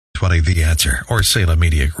2020 The Answer or Salem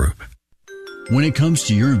Media Group. When it comes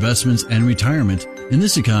to your investments and retirement, in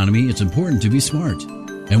this economy, it's important to be smart.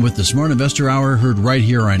 And with the Smart Investor Hour heard right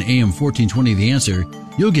here on AM 1420 The Answer,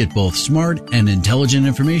 you'll get both smart and intelligent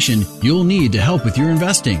information you'll need to help with your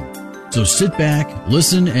investing. So sit back,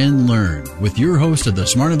 listen, and learn with your host of the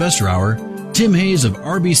Smart Investor Hour, Tim Hayes of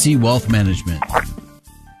RBC Wealth Management.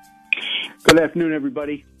 Good afternoon,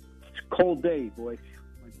 everybody. It's a cold day, boy.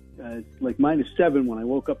 It's like -7 when I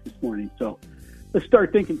woke up this morning. So let's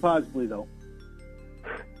start thinking positively, though.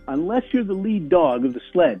 Unless you're the lead dog of the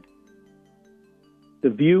sled,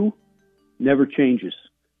 the view never changes.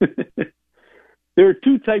 There are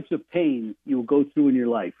two types of pain you will go through in your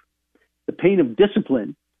life: the pain of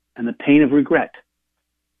discipline and the pain of regret.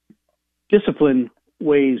 Discipline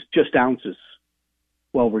weighs just ounces,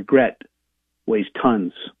 while regret weighs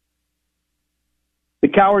tons. The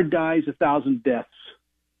coward dies 1,000 deaths,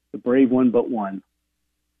 the brave one but one.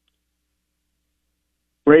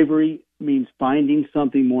 Bravery means finding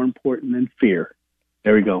something more important than fear.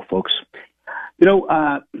 There we go, folks. You know,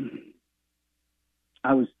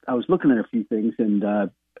 I was looking at a few things,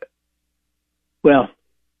 and well,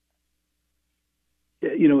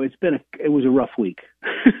 you know, it was a rough week.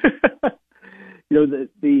 You know,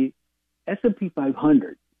 the S&P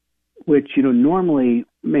 500, which, you know, normally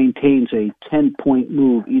maintains a 10-point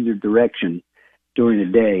move either direction during the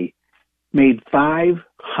day, made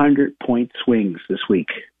 500-point swings this week.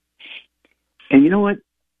 And you know what?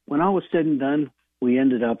 When all was said and done, we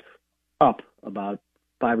ended up about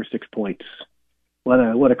 5 or 6 points.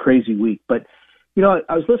 What a crazy week. But, you know,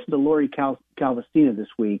 I was listening to Lori Calvastina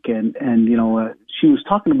this week, and you know, she was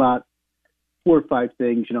talking about 4 or 5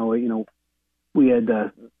 things. You know, we had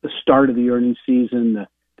the start of the earnings season,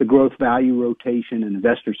 the growth value rotation, and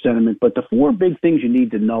investor sentiment. But the 4 big things you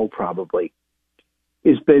need to know probably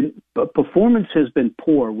performance has been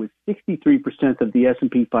poor, with 63% of the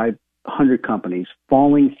S&P 500 companies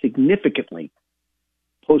falling significantly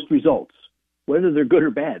post results, whether they're good or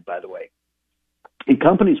bad, by the way. And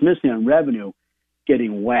companies missing on revenue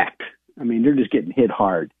getting whacked. I mean, they're just getting hit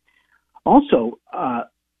hard. Also,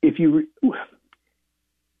 if we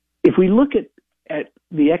look at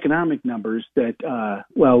the economic numbers that,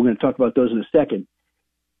 well, we're going to talk about those in a second,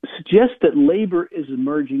 suggest that labor is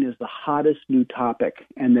emerging as the hottest new topic,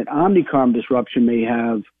 and that Omicron disruption may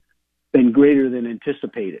have been greater than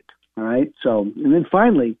anticipated. All right. So, and then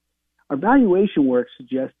finally, our valuation work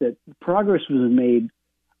suggests that progress was made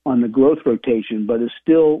on the growth rotation, but there's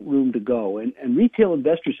still room to go. And retail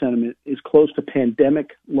investor sentiment is close to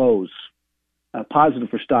pandemic lows, positive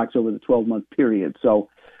for stocks over the 12-month period. So,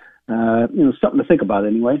 you know, something to think about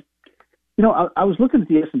anyway. You know, I was looking at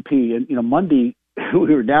the S&P, and, you know, Monday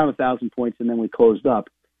we were down 1,000 points, and then we closed up.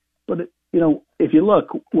 But, you know, if you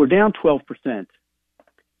look, we're down 12%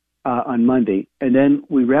 on Monday, and then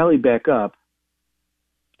we rallied back up,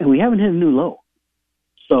 and we haven't hit a new low.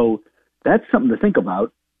 So that's something to think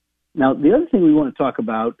about. Now, the other thing we want to talk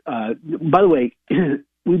about, by the way,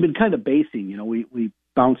 we've been kind of basing. You know, we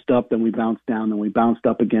bounced up, then we bounced down, then we bounced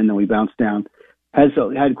up again, then we bounced down. Had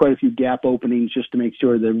quite a few gap openings just to make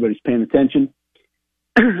sure that everybody's paying attention.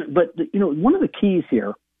 But, you know, one of the keys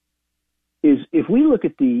here is if we look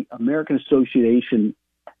at the American Association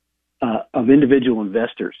of Individual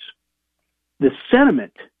Investors, the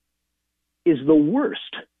sentiment is the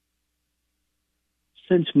worst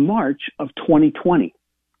since March of 2020.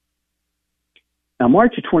 Now,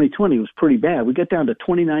 March of 2020 was pretty bad. We got down to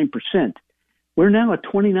 29%. We're now at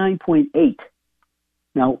 29.8.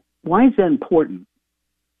 Now, why is that important?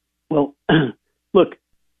 Well, look,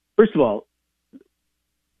 first of all,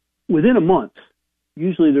 within a month,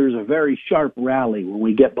 usually there's a very sharp rally when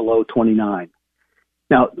we get below 29.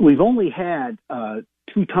 Now, we've only had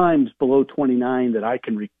 2 times below 29 that I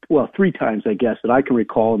can, 3 times, I guess, that I can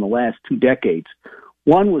recall in the last 2 decades.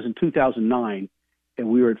 One was in 2009, and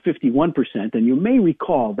we were at 51%. And you may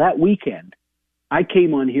recall that weekend, I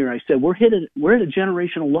came on here, I said, we're at a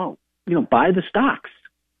generational low. You know, buy the stocks.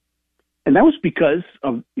 And that was because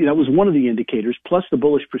of, you know, that was one of the indicators, plus the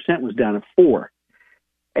bullish percent was down at 4.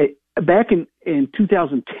 Back in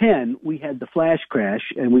 2010, we had the flash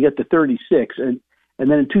crash, and we got to 36. And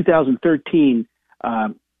then in 2013,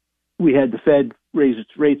 we had the Fed raise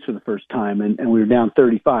its rates for the first time, and we were down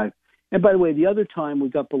 35. And by the way, the other time we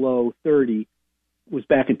got below 30 was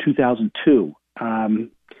back in 2002.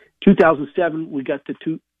 2007, we got to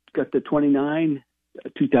 29.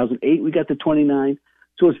 2008, we got to 29.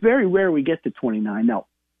 So it's very rare we get to 29. Now,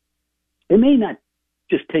 it may not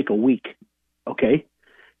just take a week, okay?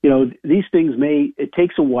 You know, these things it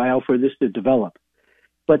takes a while for this to develop.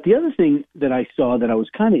 But the other thing that I saw that I was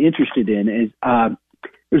kind of interested in is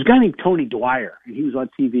there's a guy named Tony Dwyer, and he was on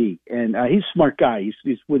TV, and he's a smart guy.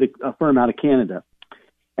 He's with a firm out of Canada,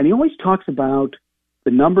 and he always talks about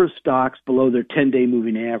the number of stocks below their 10-day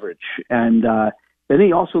moving average, and then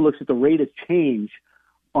he also looks at the rate of change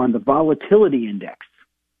on the volatility index.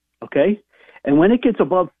 Okay, and when it gets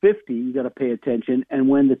above 50, you got to pay attention, and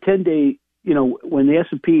when the 10-day, when the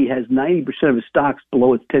S&P has 90% of its stocks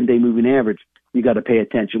below its 10-day moving average, you got to pay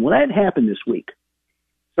attention. Well, that happened this week,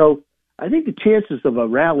 so I think the chances of a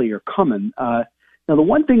rally are coming. Now, the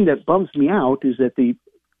one thing that bums me out is that the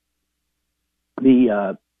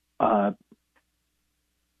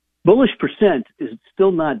bullish percent is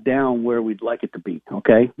still not down where we'd like it to be,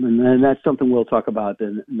 okay? And that's something we'll talk about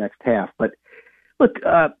in the next half. But look,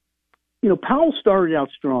 Powell started out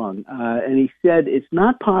strong, and he said it's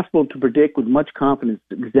not possible to predict with much confidence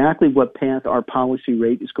exactly what path our policy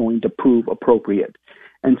rate is going to prove appropriate.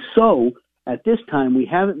 And so, at this time, we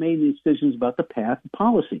haven't made any decisions about the path of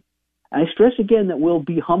policy. I stress again that we'll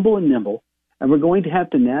be humble and nimble, and we're going to have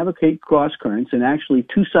to navigate cross currents and actually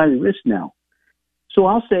two-sided risk now. So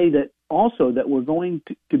I'll say that also that we're going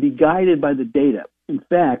to be guided by the data. In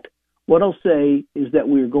fact, what I'll say is that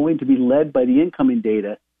we're going to be led by the incoming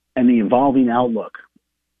data and the evolving outlook.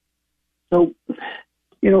 So,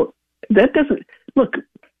 that doesn't look.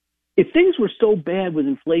 If things were so bad with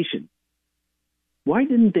inflation, why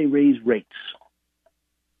didn't they raise rates?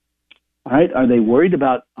 All right, are they worried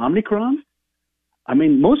about Omicron? I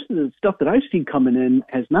mean, most of the stuff that I've seen coming in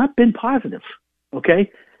has not been positive,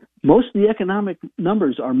 okay? Most of the economic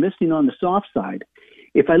numbers are missing on the soft side.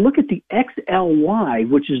 If I look at the XLY,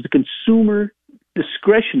 which is the consumer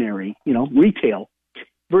discretionary, retail,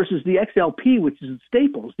 versus the XLP, which is the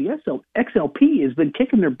staples, the XLP has been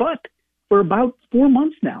kicking their butt for about 4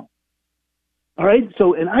 months now. All right,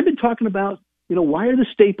 so, and I've been talking about, why are the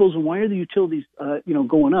staples and why are the utilities,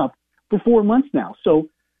 going up for 4 months now? So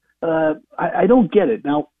I don't get it.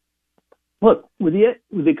 Now, look, with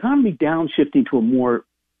the economy downshifting to a more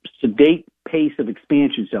sedate pace of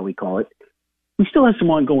expansion, shall we call it, we still have some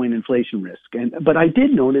ongoing inflation risk. But I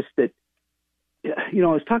did notice that, I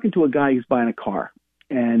was talking to a guy who's buying a car,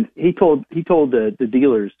 and he told the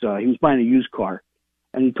dealers, he was buying a used car,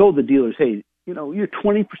 and he told the dealers, hey, you're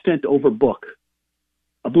 20% overbook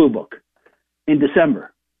a blue book in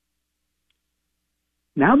December.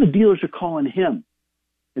 Now the dealers are calling him,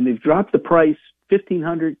 and they've dropped the price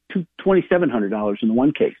 $1,500 to $2,700 in the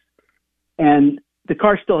one case, and the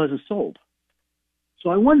car still hasn't sold.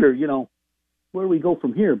 So I wonder, where do we go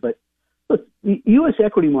from here? But look, the U.S.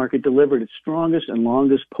 equity market delivered its strongest and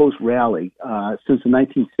longest post-rally since the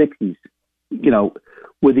 1960s,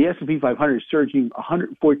 with the S&P 500 surging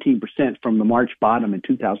 114% from the March bottom in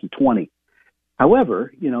 2020.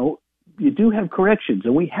 However, you do have corrections,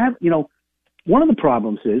 and we have, one of the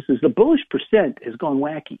problems is the bullish percent has gone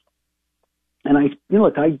wacky. And I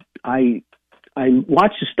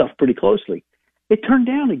watch this stuff pretty closely. It turned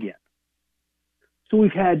down again. So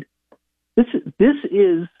we've had, this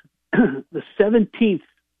is the 17th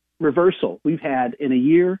reversal we've had in a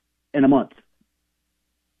year and a month.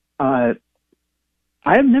 I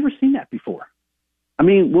have never seen that before. I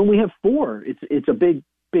mean, when we have 4, it's a big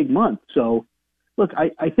month. So look,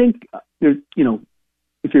 I think there's,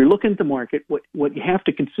 if you're looking at the market, what you have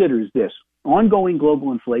to consider is this: ongoing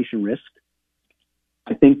global inflation risk.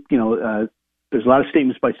 I think, there's a lot of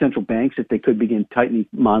statements by central banks that they could begin tightening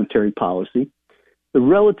monetary policy. The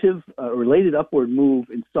related upward move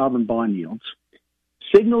in sovereign bond yields.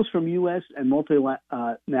 Signals from U.S. and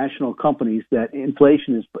multinational companies that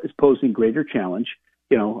inflation is posing greater challenge.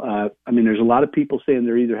 There's a lot of people saying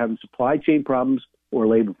they're either having supply chain problems or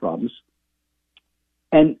labor problems.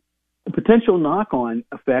 And the potential knock-on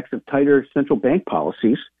effects of tighter central bank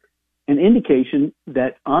policies, an indication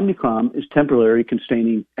that Omicron is temporarily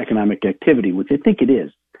constraining economic activity, which I think it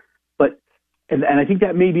is. But, and I think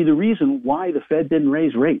that may be the reason why the Fed didn't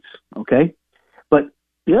raise rates, okay? But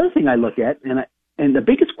the other thing I look at, and the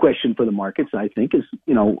biggest question for the markets, I think, is,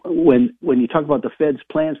 when you talk about the Fed's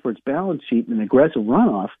plans for its balance sheet and aggressive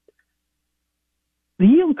runoff, the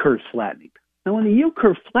yield curve's flattening. Now, when the yield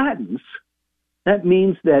curve flattens, that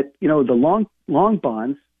means that, the long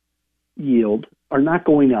bonds yield are not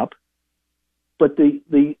going up, but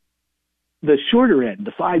the shorter end,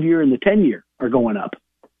 the 5-year and the 10-year, are going up.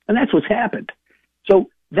 And that's what's happened. So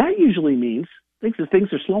that usually means things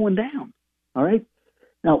are slowing down. All right?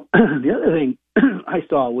 Now, the other thing I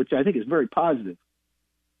saw, which I think is very positive,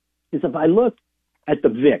 is if I look at the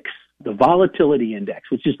VIX, the volatility index,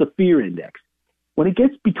 which is the fear index, when it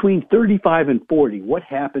gets between 35 and 40, what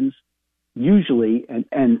happens usually,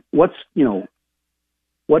 and what's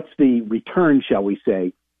the return, shall we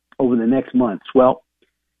say, over the next months? Well,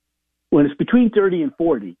 when it's between 30 and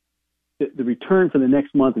 40, the return for the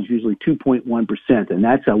next month is usually 2.1%, and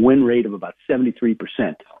that's a win rate of about 73%.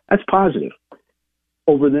 That's positive.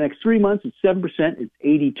 Over the next 3 months, it's 7%, it's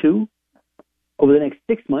 82. Over the next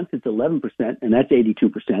 6 months, it's 11%, and that's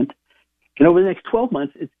 82%. And over the next 12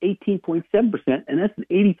 months, it's 18.7%, and that's an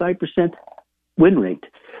 85% win rate.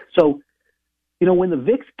 So, when the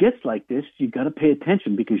VIX gets like this, you've got to pay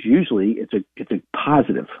attention because usually it's a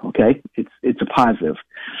positive. Okay, it's a positive.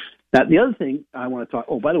 Now, the other thing I want to talk.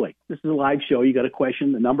 Oh, by the way, this is a live show. You got a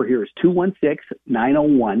question? The number here is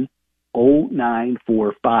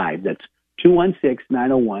 216-901-0945. That's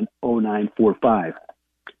 216-901-0945.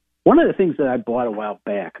 One of the things that I bought a while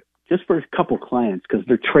back, just for a couple of clients, because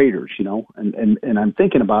they're traders, and I'm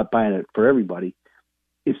thinking about buying it for everybody,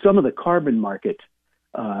 is some of the carbon market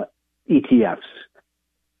ETFs.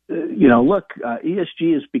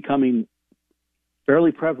 ESG is becoming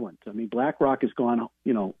fairly prevalent. I mean, BlackRock has gone,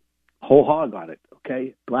 whole hog on it.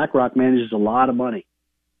 Okay, BlackRock manages a lot of money,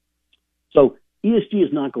 so ESG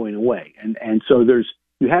is not going away, and so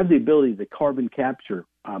you have the ability, the carbon capture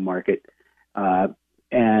market,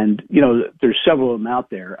 and there's several of them out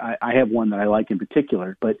there. I have one that I like in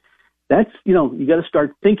particular, but that's you got to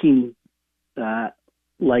start thinking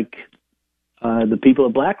like the people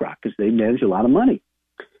at BlackRock because they manage a lot of money.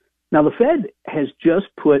 Now, the Fed has just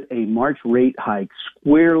put a March rate hike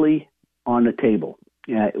squarely on the table.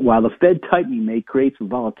 While the Fed tightening may create some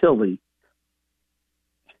volatility,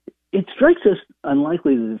 it strikes us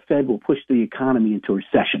unlikely that the Fed will push the economy into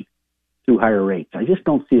recession through higher rates. I just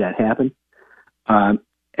don't see that happen. And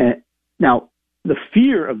now, the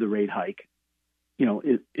fear of the rate hike,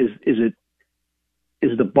 is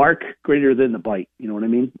the bark greater than the bite? You know what I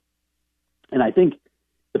mean? And I think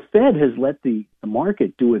the Fed has let the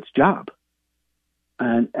market do its job.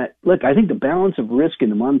 And look, I think the balance of risk in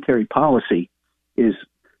the monetary policy is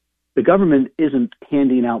the government isn't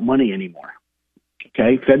handing out money anymore.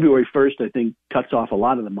 Okay, February 1st, I think, cuts off a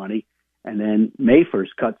lot of the money, and then May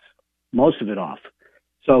 1st cuts most of it off.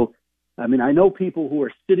 So, I mean, I know people who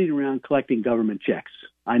are sitting around collecting government checks.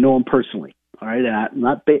 I know them personally, all right? And I'm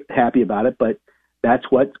not happy about it, but that's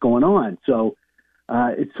what's going on. So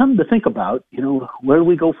it's something to think about, where do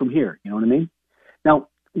we go from here? You know what I mean? Now,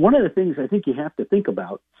 one of the things I think you have to think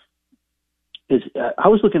about is I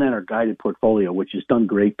was looking at our guided portfolio, which has done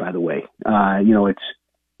great, by the way.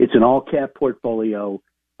 It's an all-cap portfolio,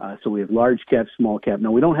 so we have large cap, small cap.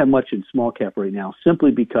 Now, we don't have much in small cap right now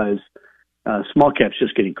simply because small cap's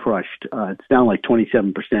just getting crushed. It's down like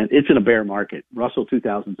 27%. It's in a bear market. Russell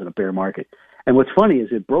 2000's in a bear market. And what's funny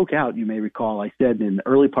is it broke out. You may recall I said in the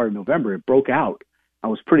early part of November, it broke out. I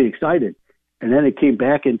was pretty excited. And then it came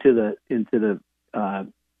back into the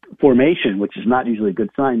formation, which is not usually a good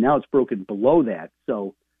sign. Now it's broken below that.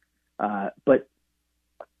 So, but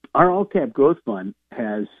our all-cap growth fund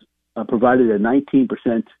has provided a 19%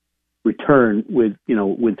 return with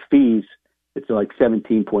fees. It's like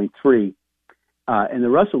 17.3. And the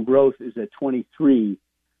Russell growth is at 23.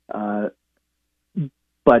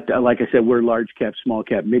 But like I said, we're large cap, small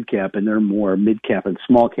cap, mid cap, and they're more mid cap and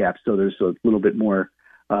small cap. So there's a little bit more,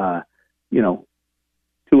 to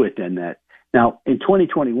it than that. Now, in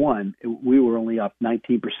 2021, we were only up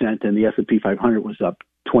 19%, and the S&P 500 was up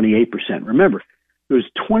 28%. Remember, there was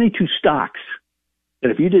 22 stocks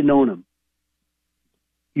that if you didn't own them,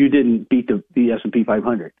 you didn't beat the S&P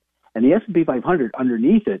 500. And the S&P 500,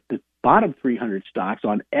 underneath it, the bottom 300 stocks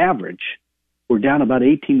on average were down about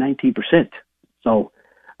 19%. So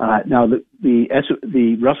now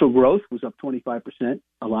the Russell growth was up 25%.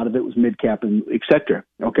 A lot of it was mid-cap and et cetera.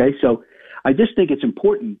 Okay, so I just think it's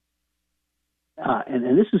important.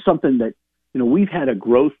 And this is something that, we've had a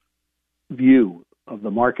growth view of the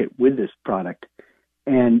market with this product.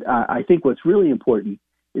 And I think what's really important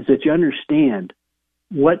is that you understand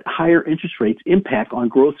what higher interest rates impact on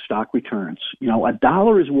growth stock returns. A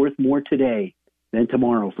dollar is worth more today than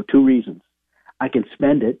tomorrow for two reasons. I can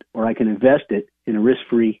spend it or I can invest it in a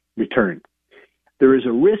risk-free return. There is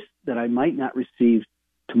a risk that I might not receive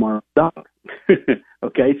tomorrow's dollar.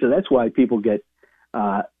 Okay, so that's why people get,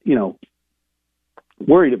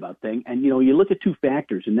 worried about things. And, you look at two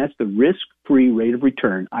factors, and that's the risk-free rate of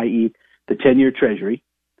return, i.e. the 10-year Treasury,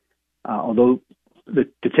 although the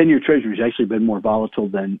 10-year Treasury has actually been more volatile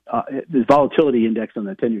than the volatility index on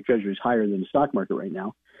the 10-year Treasury is higher than the stock market right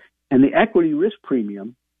now. And the equity risk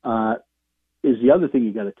premium is the other thing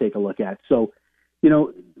you got to take a look at. So,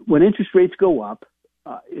 when interest rates go up,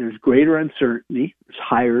 there's greater uncertainty, there's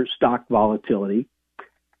higher stock volatility,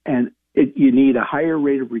 and you need a higher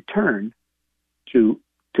rate of return to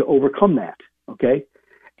overcome that. Okay,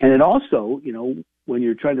 and it also, when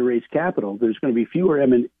you're trying to raise capital, there's going to be fewer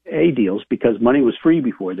A deals because money was free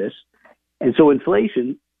before this. And so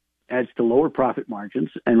inflation adds to lower profit margins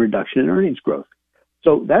and reduction in earnings growth.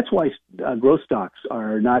 So that's why growth stocks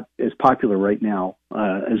are not as popular right now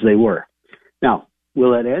as they were. Now,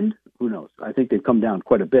 will that end? Who knows? I think they've come down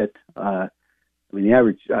quite a bit. The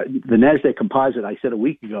average, the NASDAQ composite, I said a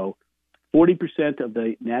week ago, 40% of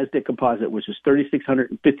the NASDAQ composite, which is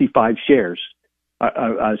 3,655 shares,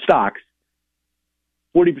 stocks,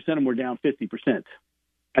 40% of them were down 50%.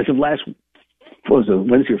 As of last,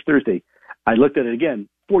 Wednesday or Thursday, I looked at it again,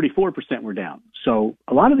 44% were down. So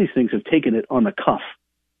a lot of these things have taken it on the cuff.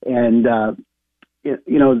 And,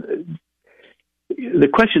 the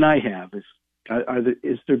question I have is,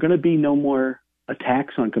 is there going to be no more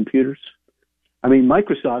attacks on computers? I mean,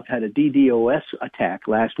 Microsoft had a DDoS attack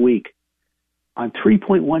last week on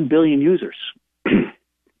 3.1 billion users.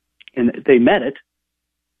 And they met it,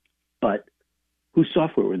 but whose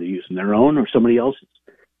software were they using, their own or somebody else's?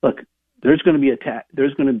 Look, there's going to be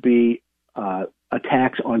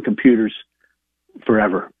attacks on computers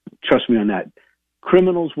forever. Trust me on that.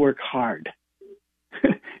 Criminals work hard.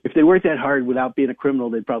 If they worked that hard without being a criminal,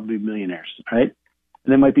 they'd probably be millionaires, right?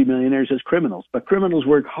 And they might be millionaires as criminals, but criminals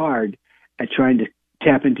work hard at trying to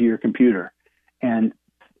tap into your computer. And,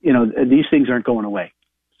 these things aren't going away.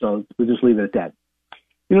 So we'll just leave it at that.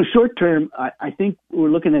 Short term, I think we're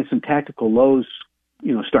looking at some tactical lows,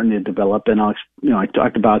 starting to develop. And I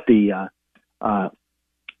talked about the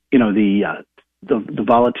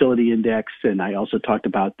volatility index, and I also talked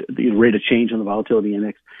about the rate of change on the volatility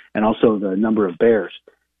index, and also the number of bears.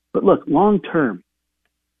 But look, long term,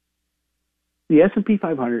 the S&P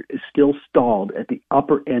 500 is still stalled at the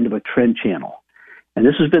upper end of a trend channel, and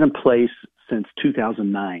this has been in place since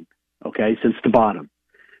 2009. Okay, since the bottom.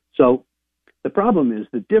 So the problem is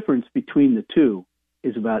the difference between the two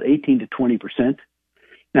is about 18 to 20%.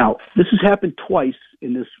 Now, this has happened twice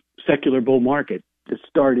in this secular bull market. It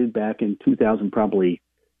started back in 2000, probably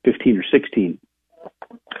 15 or 16.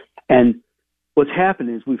 And what's happened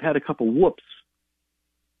is we've had a couple whoops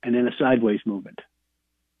and then a sideways movement.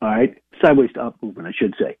 All right? Sideways to up movement, I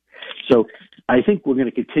should say. So I think we're going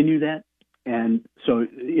to continue that. And so,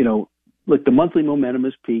 look, the monthly momentum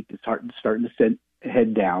has peaked. It's starting to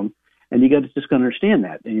head down. And you got to just understand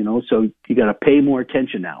that, so you got to pay more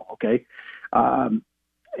attention now. Okay. I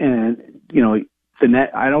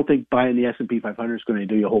don't think buying the S&P 500 is going to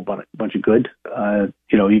do you a whole bunch of good.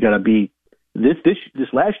 You got to be this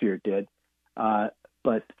last year it did,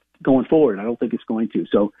 but going forward, I don't think it's going to.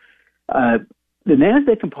 So the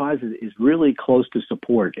NASDAQ composite is really close to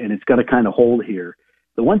support, and it's got to kind of hold here.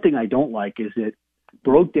 The one thing I don't like is it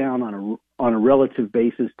broke down on a relative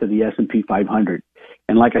basis to the S&P 500,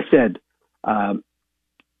 and like I said,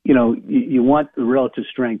 you want the relative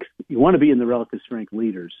strength. You want to be in the relative strength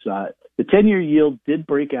leaders. The 10-year yield did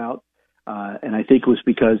break out, and I think it was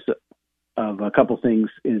because of a couple things.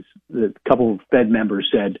 Is the couple of Fed members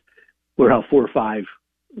said we're out 4 or 5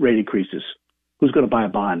 rate increases. Who's going to buy a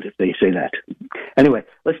bond if they say that? Anyway,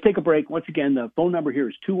 let's take a break. Once again, the phone number here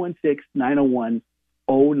is 216-901-0945.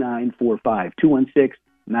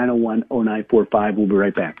 216-901-0945. We'll be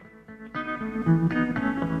right back.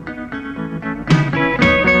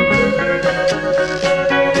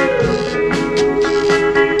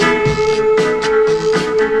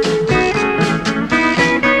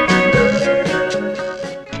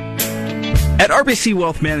 At RBC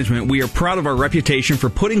Wealth Management, we are proud of our reputation for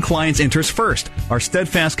putting clients' interests first. Our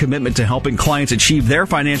steadfast commitment to helping clients achieve their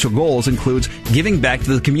financial goals includes giving back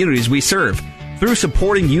to the communities we serve. Through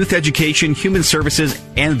supporting youth education, human services,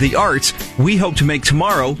 and the arts, we hope to make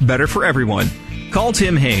tomorrow better for everyone. Call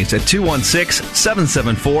Tim Hayes at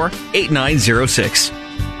 216-774-8906.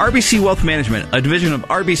 RBC Wealth Management, a division of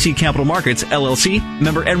RBC Capital Markets, LLC,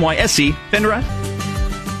 member NYSE, FINRA.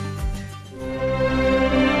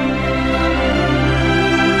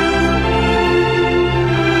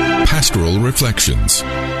 Pastoral Reflections,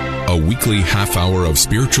 a weekly half-hour of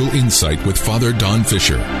spiritual insight with Father Don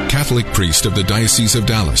Fisher, Catholic priest of the Diocese of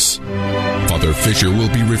Dallas. Father Fisher will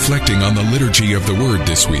be reflecting on the liturgy of the Word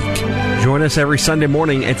this week. Join us every Sunday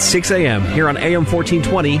morning at 6 a.m. here on AM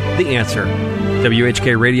 1420, The Answer.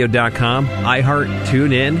 WHKRadio.com, iHeart,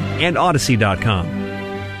 TuneIn, and Odyssey.com.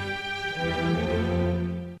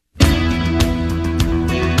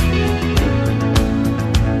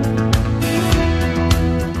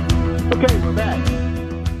 Okay, we're back.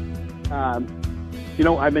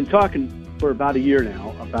 I've been talking for about a year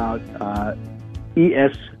now about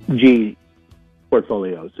ESG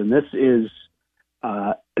portfolios, and this is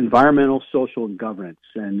environmental, social, and governance.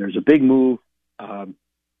 And there's a big move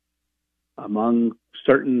among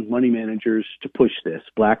certain money managers to push this,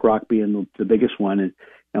 BlackRock being the biggest one. And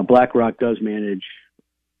Now, BlackRock does manage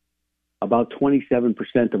about 27%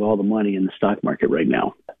 of all the money in the stock market right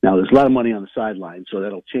now. Now, there's a lot of money on the sidelines, so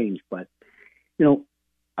that'll change. But,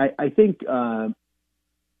 I think,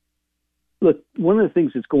 look, one of the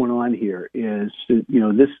things that's going on here is,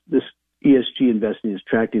 this ESG investing is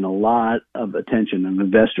attracting a lot of attention of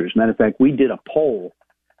investors. Matter of fact, we did a poll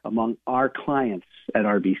among our clients at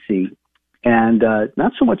RBC, and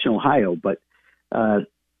not so much in Ohio, but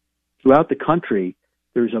throughout the country,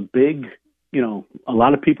 there's a big, a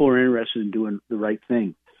lot of people are interested in doing the right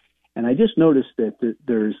thing. And I just noticed that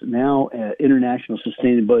there's now an International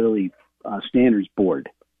Sustainability Standards Board,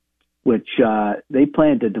 which they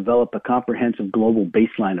plan to develop a comprehensive global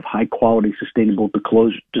baseline of high-quality, sustainable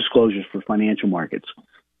disclosures for financial markets.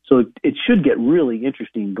 So it should get really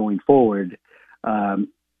interesting going forward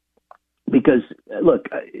because, look,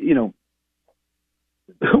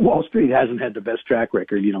 Wall Street hasn't had the best track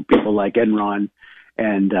record. People like Enron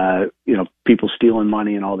and, people stealing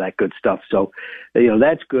money and all that good stuff. So,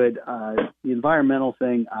 that's good. The environmental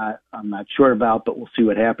thing, I'm not sure about, but we'll see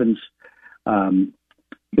what happens. I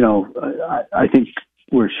think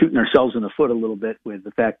we're shooting ourselves in the foot a little bit with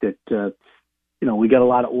the fact that, we got a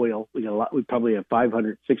lot of oil. We probably have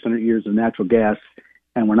 500, 600 years of natural gas,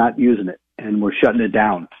 and we're not using it, and we're shutting it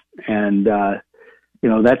down. And,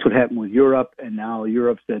 that's what happened with Europe, and now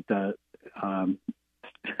Europe's at the,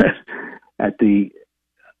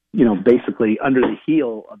 basically under the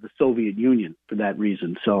heel of the Soviet Union for that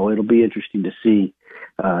reason. So it'll be interesting to see,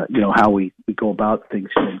 how we go about things.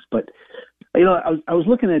 But, I was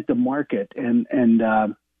looking at the market, and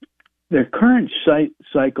their current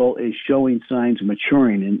cycle is showing signs of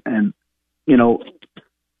maturing, and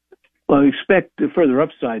we expect further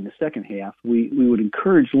upside in the second half. We would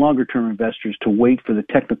encourage longer-term investors to wait for the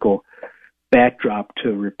technical backdrop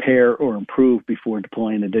to repair or improve before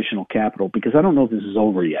deploying additional capital, because I don't know if this is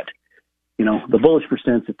over yet. The bullish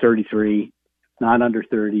percent's at 33, not under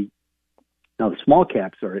 30. Now, the small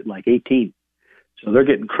caps are at like 18, so they're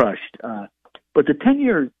getting crushed. But the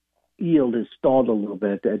 10-year yield has stalled a little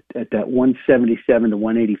bit at that 177 to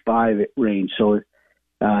 185 range. So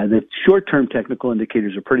the short-term technical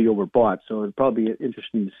indicators are pretty overbought, so it'll probably be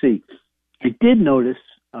interesting to see. I did notice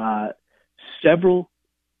several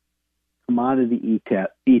commodity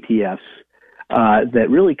ETFs that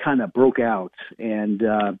really kind of broke out, and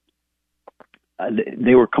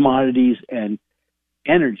they were commodities and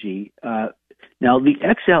energy. Now, the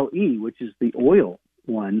XLE, which is the oil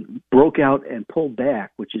one, broke out and pulled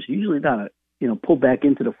back, which is usually not pulled back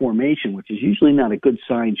into the formation, which is usually not a good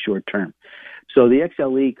sign short term. So the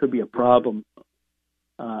XLE could be a problem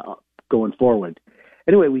going forward.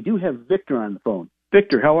 Anyway, we do have Victor on the phone.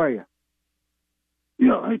 Victor, how are you?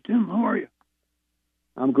 Yeah, hi, Tim. How are you?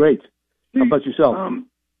 I'm great. How about yourself?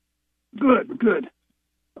 Good.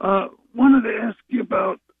 Wanted to ask you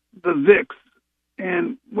about the VIX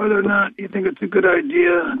and whether or not you think it's a good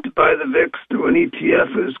idea to buy the VIX through an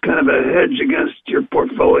ETF as kind of a hedge against your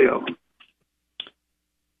portfolio.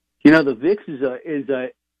 The VIX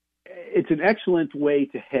it's an excellent way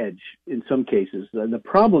to hedge in some cases. The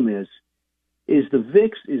problem is the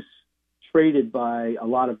VIX is traded by a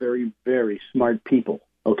lot of very, very smart people.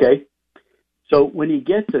 Okay, so when you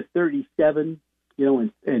get to 37,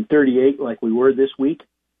 and 38, like we were this week,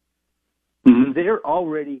 mm-hmm. they're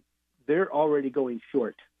already going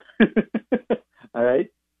short. All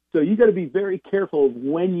right, so you got to be very careful of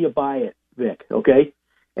when you buy it, Vic. Okay,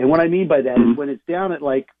 and what I mean by that is when it's down at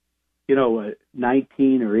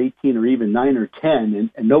 19 or 18 or even 9 or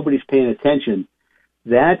 10, and nobody's paying attention,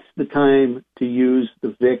 that's the time to use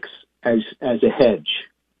the VIX as a hedge.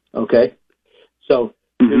 Okay, so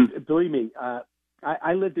believe me,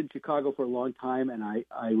 I lived in Chicago for a long time, and I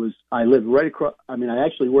lived right across. I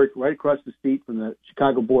actually worked right across the street from the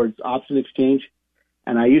Chicago Board's option exchange,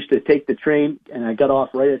 and I used to take the train, and I got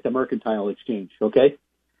off right at the Mercantile Exchange. Okay,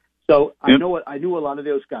 so yep. I knew a lot of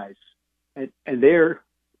those guys, and they're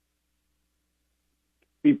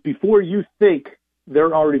before you think,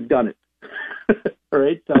 they're already done it. All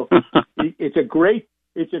right, so it's a great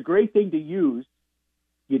thing to use.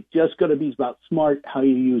 You just got to be about smart how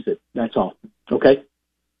you use it. That's all. Okay.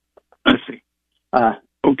 I see. Okay.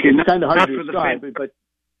 It's kind of hard to describe, but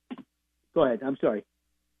go ahead. I'm sorry.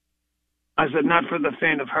 I said not for the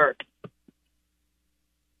faint of heart.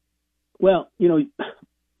 Well,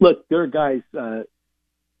 look, there are guys.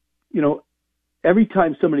 Every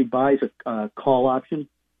time somebody buys a call option,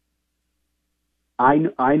 I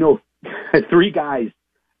know 3 guys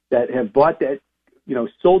that have bought that,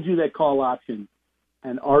 sold you that call option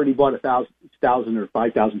and already bought 1,000 or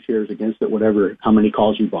 5,000 shares against it, how many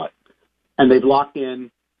calls you bought. And they've locked in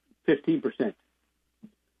 15%.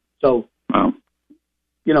 So, Wow.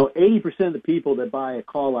 80% of the people that buy a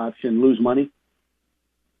call option lose money.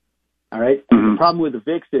 All right. Mm-hmm. The problem with the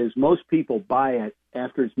VIX is most people buy it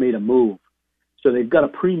after it's made a move. So they've got a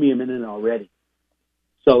premium in it already.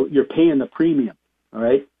 So you're paying the premium. All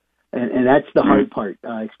right. And that's the hard part,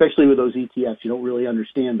 especially with those ETFs. You don't really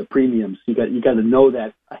understand the premiums. You got to know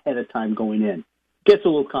that ahead of time going in. It gets a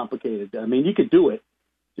little complicated. I mean, you could do it.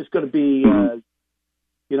 Just got to be,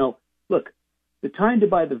 look, the time to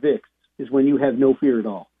buy the VIX is when you have no fear at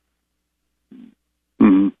all.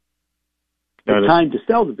 Mm-hmm. The time to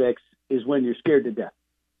sell the VIX is when you're scared to death.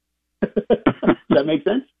 Does that make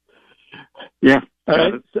sense? Yeah. All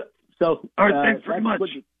right. So all right. Thanks very much.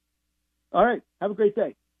 All right. Have a great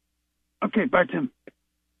day. Okay. Bye, Tim.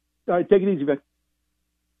 All right. Take it easy, Vic.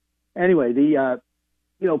 Anyway,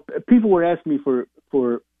 people were asking me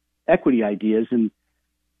for equity ideas, and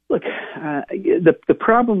look, the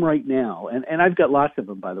problem right now, and I've got lots of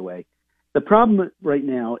them, by the way. The problem right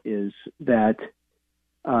now is that,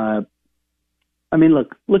 look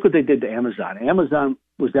what they did to Amazon. Amazon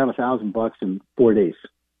was down $1,000 in 4 days.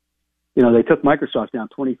 They took Microsoft down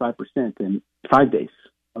 25% in 5 days.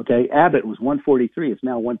 Okay, Abbott was 143. It's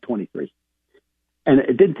now 123, and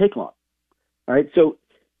it didn't take long. All right, so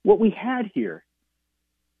what we had here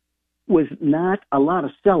was not a lot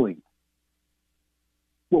of selling.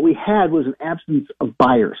 What we had was an absence of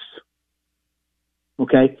buyers.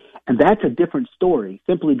 Okay, and that's a different story.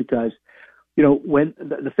 Simply because, when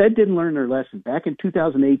the Fed didn't learn their lesson back in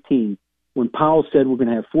 2018, when Powell said we're going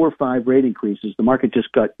to have 4 or 5 rate increases, the market just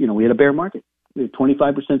got, we had a bear market. We had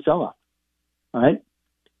 25% sell-off. All right?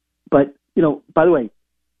 But, by the way,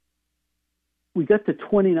 we got to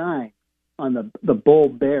 29 on the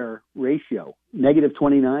bull-bear ratio, negative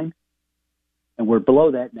 29, and we're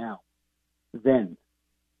below that now, then.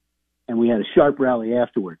 And we had a sharp rally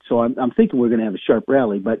afterwards. So I'm thinking we're going to have a sharp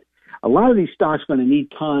rally, but a lot of these stocks are going to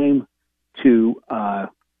need time to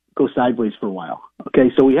go sideways for a while.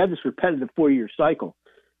 Okay, so we have this repetitive 4-year cycle,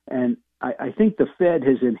 and I think the Fed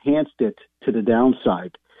has enhanced it to the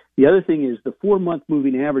downside. The other thing is the 4-month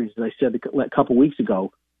moving average, as I said a couple weeks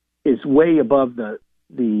ago, is way above the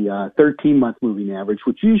 13-month moving average,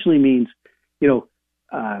 which usually means,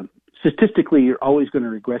 statistically, you're always going to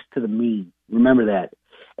regress to the mean. Remember that.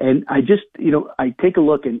 And I just, I take a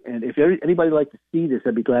look, and if anybody would like to see this,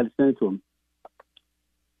 I'd be glad to send it to them.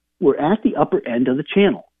 We're at the upper end of the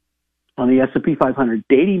channel on the S&P 500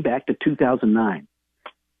 dating back to 2009.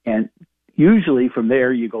 And usually from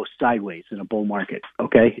there, you go sideways in a bull market,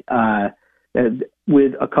 okay,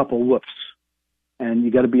 with a couple whoops. And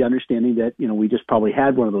you got to be understanding that, we just probably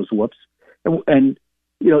had one of those whoops. And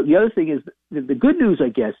the other thing is, the good news, I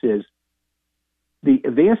guess, is the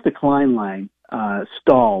advanced decline line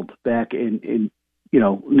stalled back in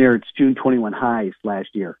near its June 21 highs last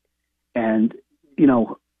year. And,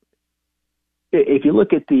 if you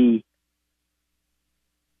look at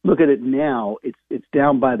it now, it's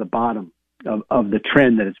down by the bottom of the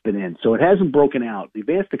trend that it's been in. So it hasn't broken out. The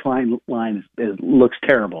advanced decline line looks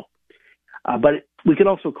terrible. But we could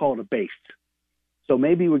also call it a base. So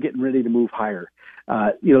maybe we're getting ready to move higher. I'll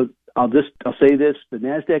say this, the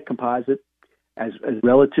NASDAQ composite, as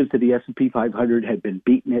relative to the S&P 500, had been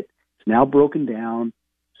beating it. It's now broken down.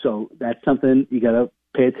 So that's something you got to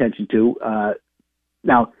pay attention to.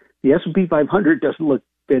 Now, the S&P 500 doesn't look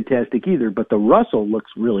fantastic either, but the Russell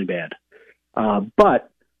looks really bad.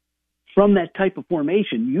 But from that type of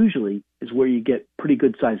formation, usually is where you get pretty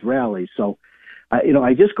good sized rallies. So,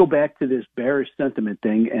 I just go back to this bearish sentiment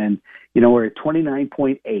thing, and, we're at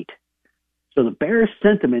 29.8. So the bearish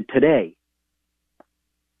sentiment today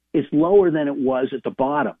is lower than it was at the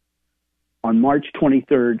bottom on March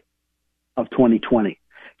 23rd of 2020.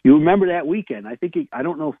 You remember that weekend? I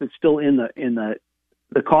don't know if it's still in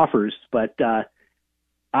the coffers, but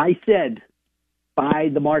I said buy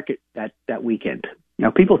the market that weekend.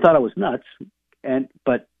 People thought I was nuts,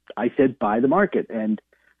 but I said buy the market, and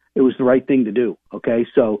it was the right thing to do. Okay,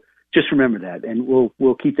 so just remember that, and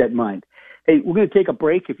we'll keep that in mind. Hey, we're going to take a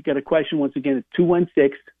break. If you got a question, once again, it's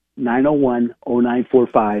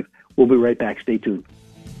 216-901-0945. We'll be right back. Stay tuned.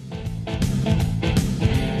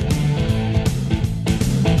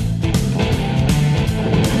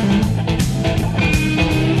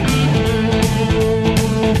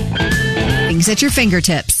 Things at your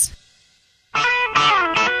fingertips.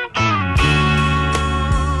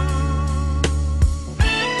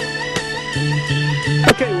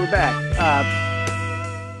 Okay, we're back.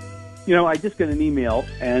 I just got an email,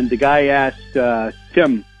 and the guy asked,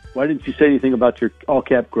 Tim, why didn't you say anything about your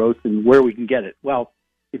all-cap growth and where we can get it? Well,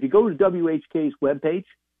 if you go to WHK's webpage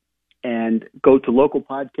and go to local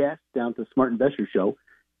podcasts down to Smart Investor Show,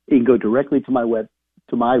 you can go directly to my web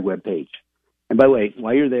page. And by the way,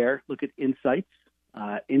 while you're there, look at Insights.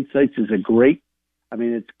 Insights is a great. I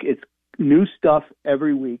mean, it's new stuff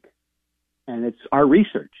every week, and it's our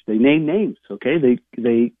research. They name names, okay?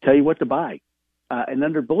 They tell you what to buy. And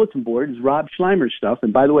under bulletin board is Rob Schleimer's stuff.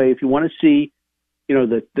 And by the way, if you want to see,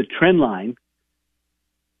 the trend line,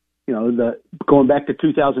 going back to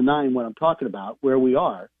 2009, what I'm talking about, where we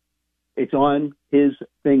are, it's on his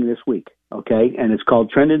thing this week, okay? And it's called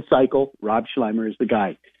Trend and Cycle. Rob Schleimer is the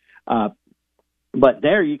guy. But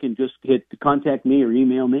there you can just hit contact me or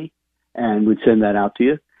email me, and we'd send that out to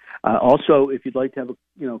you. Also, if you'd like to have a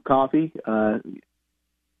coffee or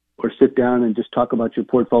sit down and just talk about your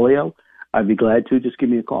portfolio, I'd be glad to. Just give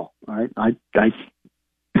me a call. All right,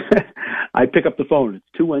 I pick up the phone. It's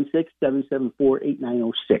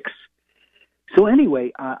 216-774-8906. So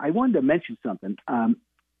anyway, I wanted to mention something.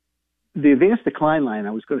 The advanced decline line.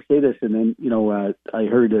 I was going to say this, and then I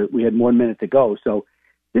heard we had 1 minute to go. So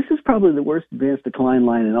this is probably the worst advanced decline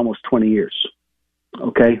line in almost 20 years.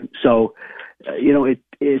 Okay, so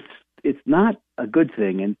it's not a good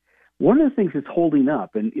thing. And one of the things that's holding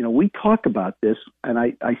up, and we talk about this, and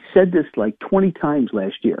I said this like 20 times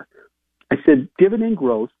last year. I said dividend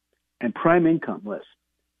growth and prime income list.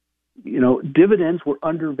 Dividends were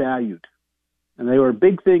undervalued, and they were a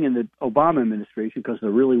big thing in the Obama administration because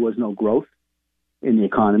there really was no growth in the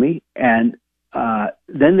economy. And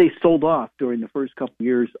then they sold off during the first couple of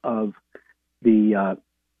years of the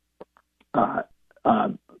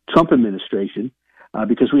Trump administration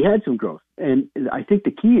because we had some growth. And I think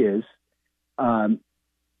the key is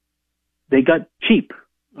they got cheap,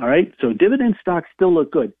 all right? So dividend stocks still look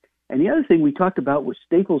good. And the other thing we talked about was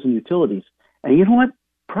staples and utilities. And you know what?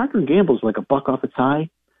 Procter & Gamble's like $1 off its high.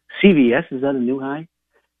 CVS is at a new high.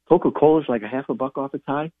 Coca-Cola's like $0.50 off its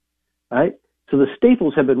high, right? So the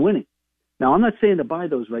staples have been winning. Now, I'm not saying to buy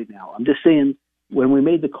those right now. I'm just saying when we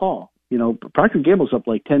made the call, Procter & Gamble's up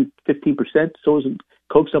like 10, 15%. So is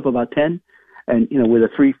Coke's up about 10. And, with a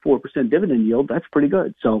 3-4% dividend yield, that's pretty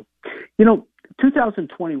good. So,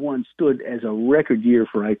 2021 stood as a record year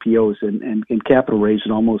for IPOs and capital raise,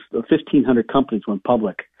 and almost 1,500 companies went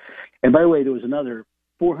public. And by the way, there was another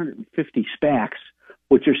 450 SPACs,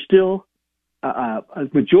 which are still, a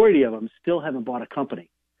majority of them still haven't bought a company.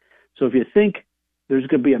 So if you think there's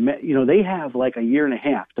going to be they have like a year and a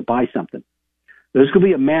half to buy something. There's going to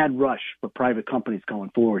be a mad rush for private companies going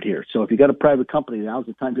forward here. So if you got a private company, now's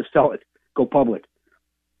the time to sell it, go public.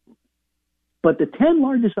 But the 10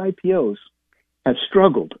 largest IPOs have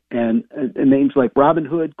struggled, and names like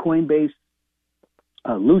Robinhood, Coinbase,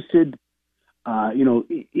 Lucid,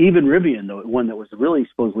 even Rivian, the one that was really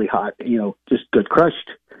supposedly hot, just got crushed.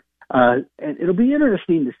 And it'll be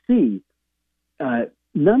interesting to see.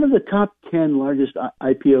 None of the top 10 largest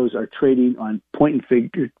IPOs are trading on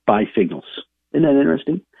point-and-figure buy signals. Isn't that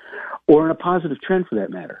interesting? Or in a positive trend, for that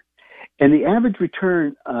matter. And the average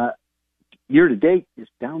return year-to-date is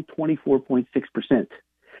down 24.6%.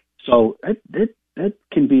 So that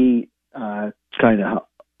can be kind of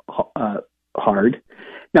hard.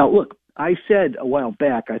 Now, look, I said a while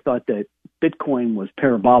back I thought that Bitcoin was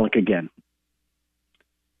parabolic again.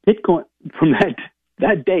 Bitcoin, from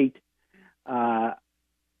that date,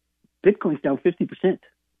 Bitcoin's down 50%.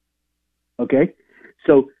 Okay?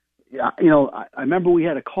 So, I remember we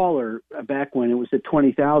had a caller back when it was at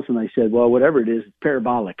 20,000. I said, well, whatever it is, it's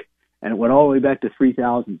parabolic. And it went all the way back to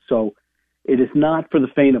 3,000. So it is not for the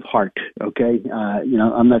faint of heart, okay?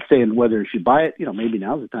 I'm not saying whether you should buy it. Maybe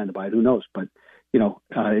now's the time to buy it. Who knows? But,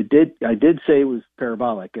 I did say it was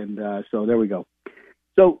parabolic, and so there we go.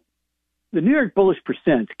 So the New York Bullish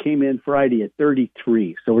Percent came in Friday at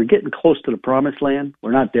 33. So we're getting close to the promised land.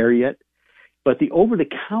 We're not there yet. But the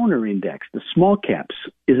over-the-counter index, the small caps,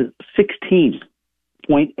 is at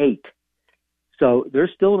 16.8. So they're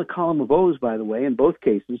still in a column of O's, by the way, in both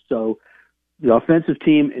cases. So the offensive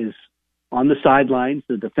team is on the sidelines.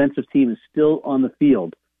 The defensive team is still on the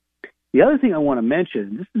field. The other thing I want to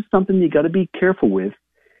mention, this is something you got to be careful with,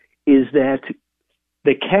 is that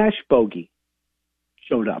the cash bogey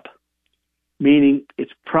showed up, meaning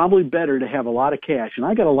it's probably better to have a lot of cash. And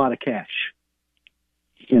I got a lot of cash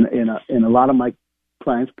in a lot of my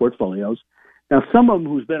clients' portfolios. Now, some of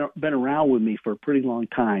them who's been around with me for a pretty long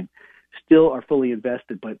time still are fully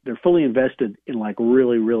invested, but they're fully invested in like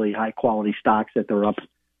really, really high quality stocks that they're up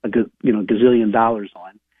gazillion dollars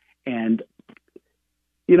on. And,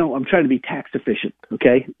 I'm trying to be tax efficient.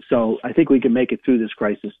 Okay. So I think we can make it through this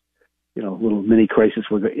crisis, little mini crisis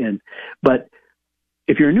we're in. But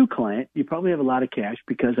if you're a new client, you probably have a lot of cash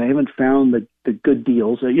because I haven't found the good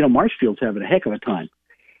deals. Marshfield's having a heck of a time.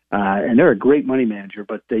 And they're a great money manager,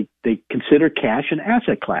 but they consider cash an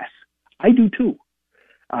asset class. I do too.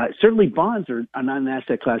 Certainly bonds are not an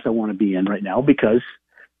asset class I want to be in right now because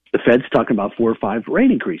the Fed's talking about 4 or 5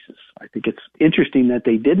 rate increases. I think it's interesting that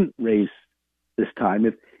they didn't raise this time.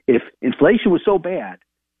 If inflation was so bad,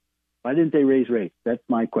 why didn't they raise rates? That's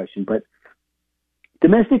my question. But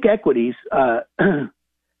domestic equities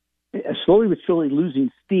slowly but surely losing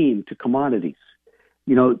steam to commodities.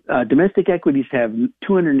 Domestic equities have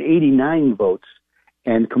 289 votes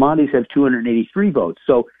and commodities have 283 votes.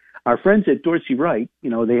 So our friends at Dorsey Wright,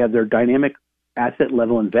 they have their dynamic asset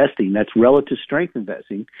level investing. That's relative strength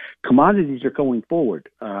investing. Commodities are going forward.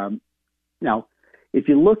 Now, if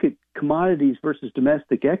you look at commodities versus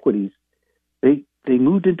domestic equities, they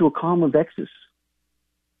moved into a column of X's.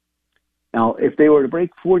 Now, if they were to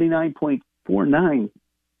break 49.49,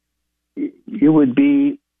 it would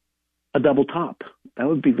be a double top. That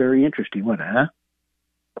would be very interesting, wouldn't it? Huh?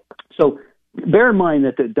 So bear in mind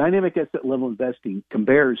that the dynamic asset level investing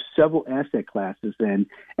compares several asset classes and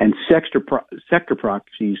sector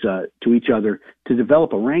proxies to each other to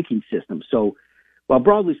develop a ranking system. So while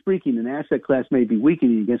broadly speaking, an asset class may be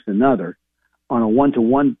weakening against another on a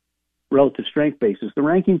one-to-one relative strength basis, the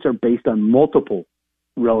rankings are based on multiple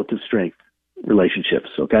relative strength relationships,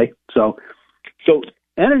 okay? So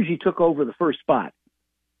energy took over the first spot.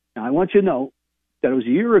 Now, I want you to know that it was a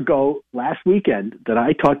year ago, last weekend, that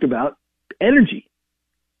I talked about energy.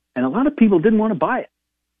 And a lot of people didn't want to buy it.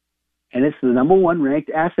 And it's the number one ranked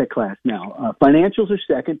asset class now. Financials are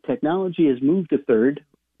second. Technology has moved to third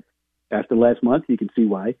after last month. You can see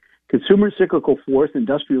why. Consumer cyclical fourth.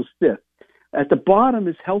 Industrials fifth. At the bottom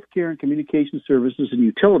is healthcare and communication services and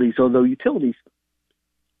utilities, although utilities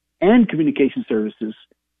and communication services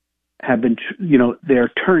have been,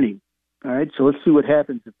 they're turning. All right, so let's see what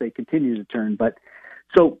happens if they continue to turn. But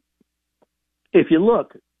so if you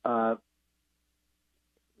look, the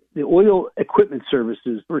oil equipment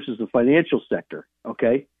services versus the financial sector,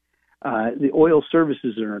 okay, the oil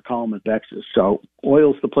services are in a column of X's. So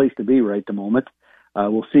oil's the place to be right at the moment.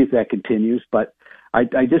 We'll see if that continues. But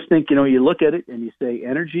I just think, you look at it and you say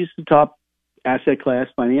energy is the top asset class,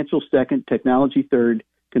 financial second, technology third,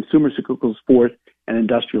 consumer cyclicals fourth, and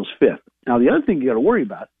industrials fifth. Now, the other thing you got to worry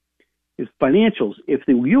about is financials. If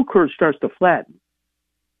the yield curve starts to flatten,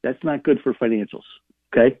 that's not good for financials,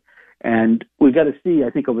 okay? And we've got to see,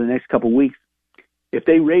 I think, over the next couple of weeks, if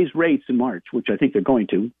they raise rates in March, which I think they're going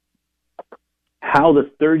to, how the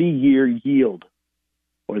 30-year yield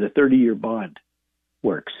or the 30-year bond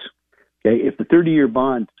works. Okay, if the 30-year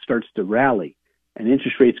bond starts to rally and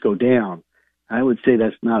interest rates go down, I would say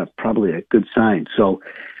that's not probably a good sign. So,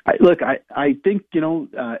 I think,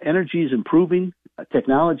 energy is improving,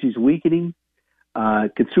 technology is weakening,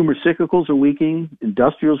 consumer cyclicals are weakening,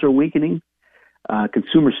 industrials are weakening,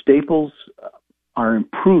 consumer staples are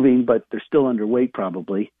improving, but they're still underweight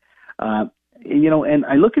probably. And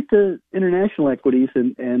I look at the international equities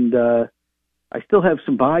and I still have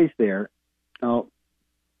some buys there. Now,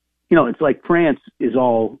 it's like France is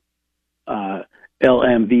all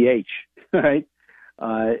LMVH, right?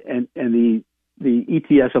 And the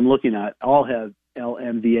ETFs I'm looking at all have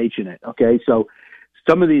LMVH in it, okay? So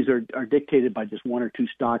some of these are dictated by just one or two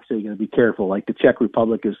stocks, so you got to be careful. Like the Czech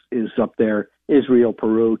Republic is up there, Israel,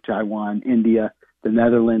 Peru, Taiwan, India, the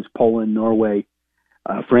Netherlands, Poland, Norway,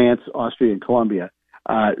 France, Austria, and Colombia.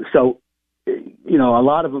 So a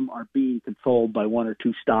lot of them are being controlled by one or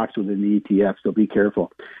two stocks within the ETF, so be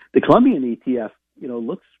careful. The Colombian ETF,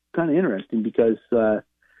 looks kind of interesting because,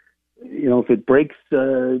 if it breaks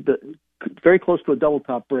very close to a double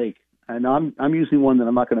top break, and I'm using one that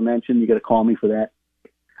I'm not going to mention, you got to call me for that.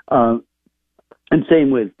 And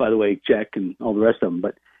same with, by the way, Czech and all the rest of them.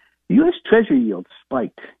 But the U.S. Treasury yield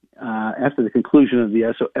spiked after the conclusion of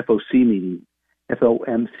the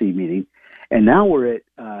FOMC meeting, and now we're at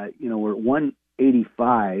we're at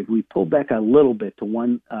 185. We pulled back a little bit to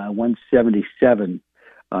 177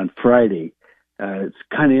 on Friday. It's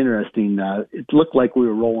kind of interesting. It looked like we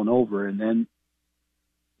were rolling over, and then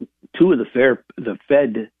two of the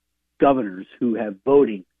Fed governors who have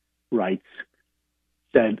voting rights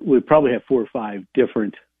said we'd probably have 4 or 5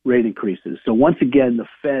 different rate increases. So once again, the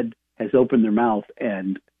Fed has opened their mouth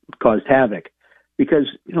and caused havoc because,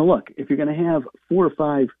 look, if you're going to have 4 or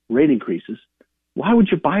 5 rate increases, why would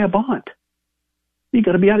you buy a bond? You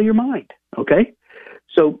got to be out of your mind, okay?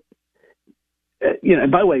 So,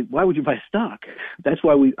 and by the way, why would you buy a stock? That's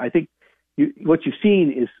why I think what you've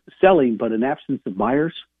seen is selling, but an absence of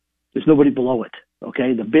buyers. There's nobody below it,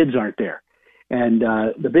 okay? The bids aren't there. And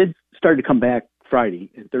the bids started to come back Friday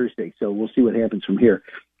and Thursday, so we'll see what happens from here.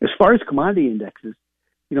 As far as commodity indexes,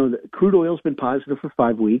 the crude oil's been positive for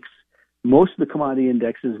 5 weeks. Most of the commodity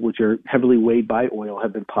indexes, which are heavily weighed by oil,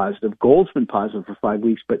 have been positive. Gold's been positive for 5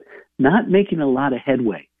 weeks, but not making a lot of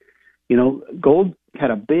headway. Gold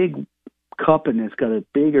had a big cup, and it's got a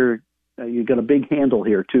bigger, you got a big handle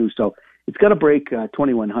here too. So it's got to break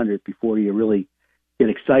 2,100 before you really get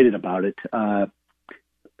excited about it. A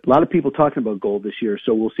lot of people talking about gold this year,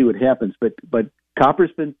 so we'll see what happens. But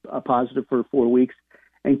copper's been positive for 4 weeks,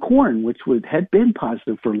 and corn, which had been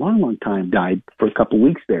positive for a long, long time, died for a couple of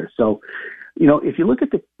weeks there. So, if you look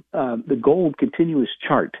at the gold continuous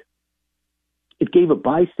chart, it gave a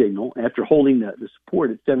buy signal after holding the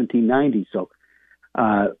support at 1790. So,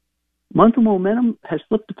 month of momentum has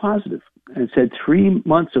flipped to positive, and it's had 3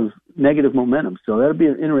 months of negative momentum. So that'll be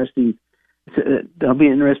an interesting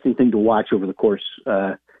thing to watch over the course.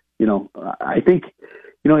 I think,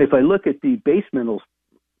 if I look at the base metals,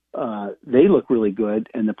 they look really good,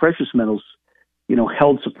 and the precious metals,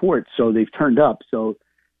 held support, so they've turned up. So,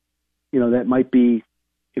 that might be,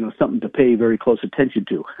 something to pay very close attention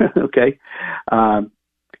to. Okay.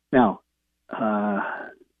 Now,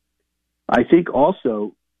 I think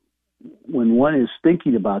also when one is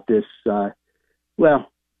thinking about this,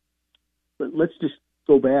 let's just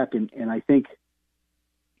go back and I think,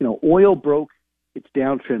 oil broke its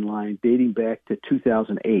downtrend line dating back to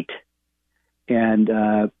 2008.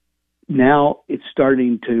 And now it's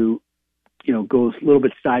starting to, go a little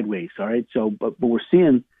bit sideways. All right. So, but we're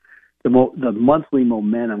seeing the monthly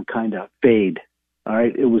momentum kind of fade. All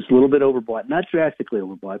right. It was a little bit overbought, not drastically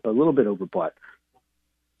overbought, but a little bit overbought.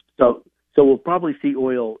 So we'll probably see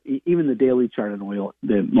oil, even the daily chart on oil,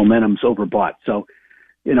 the momentum's overbought. So,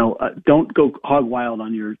 don't go hog wild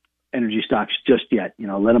on your energy stocks just yet.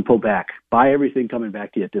 Let them pull back. Buy everything coming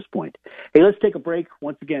back to you at this point. Hey, let's take a break.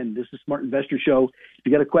 Once again, this is Smart Investor Show. If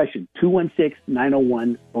you got a question,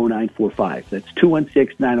 216-901-0945. That's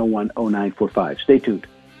 216-901-0945. Stay tuned.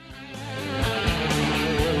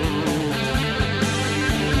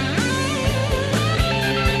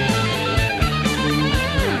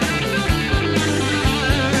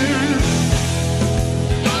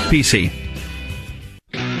 PC.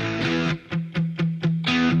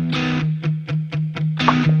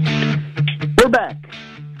 We're back,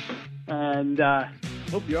 and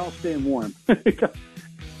hope you're all staying warm.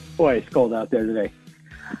 Boy, it's cold out there today.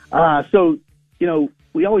 So,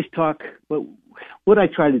 we always talk, but what I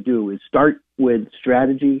try to do is start with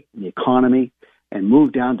strategy, the economy, and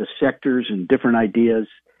move down to sectors and different ideas.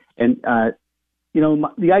 And,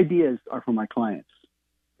 the ideas are for my clients.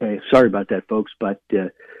 Okay, sorry about that, folks, but,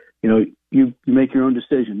 you make your own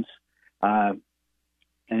decisions.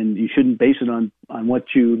 And you shouldn't base it on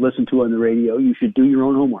what you listen to on the radio. You should do your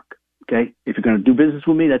own homework, okay? If you're going to do business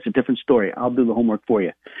with me, that's a different story. I'll do the homework for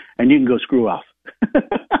you. And you can go screw off.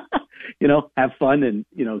 Have fun and,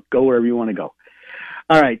 go wherever you want to go.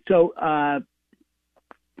 All right, so I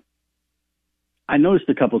noticed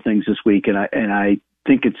a couple things this week, and I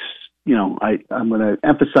think it's, I'm going to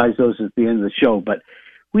emphasize those at the end of the show, but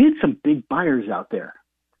we had some big buyers out there.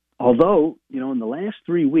 Although, in the last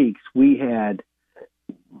 3 weeks, it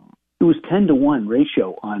was 10-to-1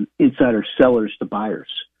 ratio on insider sellers to buyers.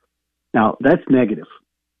 Now that's negative,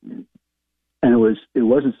 and it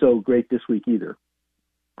wasn't so great this week either.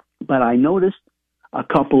 But I noticed a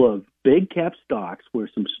couple of big cap stocks where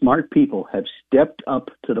some smart people have stepped up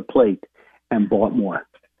to the plate and bought more.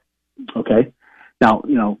 Okay, now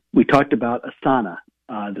we talked about Asana,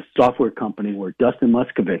 the software company where Dustin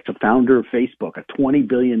Moskovitz, the founder of Facebook, a $20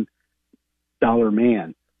 billion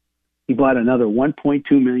man. He bought another 1.2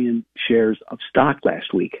 million shares of stock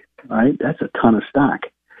last week. All right, that's a ton of stock.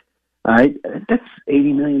 All right, that's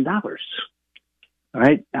 $80 million. All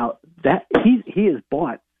right, now that he has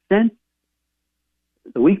bought since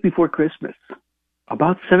the week before Christmas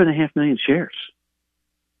about 7.5 million shares.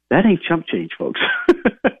 That ain't chump change, folks.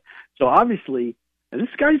 So obviously, and this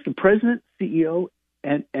guy's the president, CEO,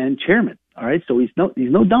 and chairman. All right, so he's no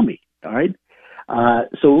dummy. All right,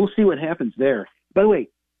 so we'll see what happens there. By the way,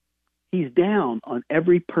 he's down on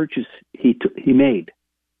every purchase he made.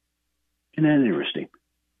 Isn't that interesting?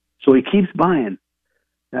 So he keeps buying.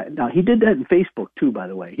 Now, he did that in Facebook, too, by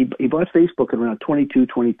the way. He bought Facebook at around 22,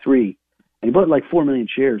 23, and he bought like 4 million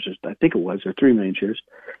shares, I think it was, or 3 million shares,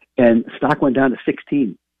 and stock went down to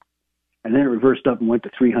 16, and then it reversed up and went to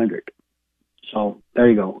 300. So there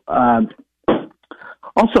you go.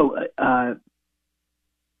 Also,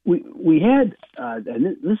 we had,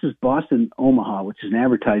 and this is Boston Omaha, which is an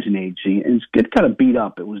advertising agency, and it's kind of beat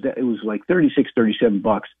up. It was like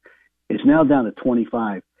 $36-37. It's now down to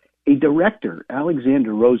 25. A director,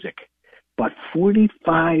 Alexander Rosick, bought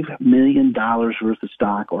 $45 million worth of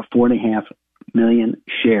stock, or 4.5 million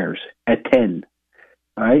shares at 10.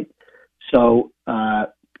 All right. So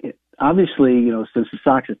obviously, since the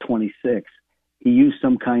stock's at 26, he used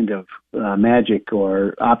some kind of magic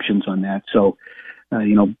or options on that. So,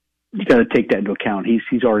 you got to take that into account.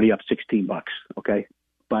 He's already up $16. Okay.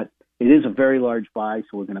 But it is a very large buy,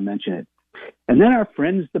 so we're going to mention it. And then our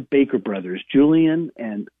friends, the Baker brothers, Julian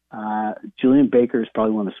Baker is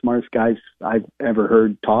probably one of the smartest guys I've ever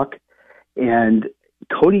heard talk. And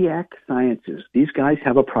Kodiak Sciences, these guys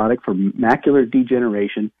have a product for macular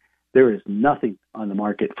degeneration. There is nothing on the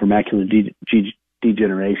market for macular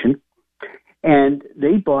degeneration. And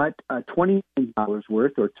they bought $20 million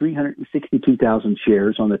worth, or 362,000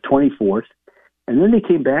 shares on the 24th. And then they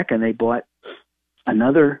came back and they bought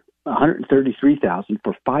another 133,000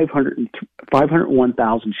 for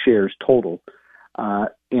 501,000 shares total.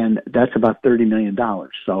 And that's about $30 million.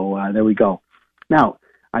 So there we go. Now,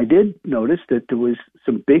 I did notice that there was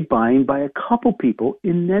some big buying by a couple people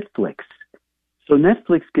in Netflix. So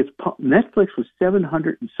Netflix was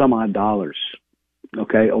 $700 and some odd dollars,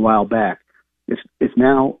 okay, a while back. It's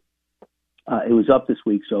now it was up this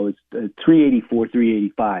week, so it's 384,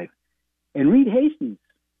 385. And Reed Hastings,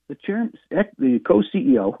 the chairman, the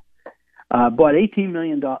co-CEO, bought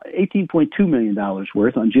 $18.2 million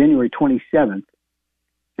worth on January 27th,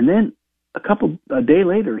 and then a day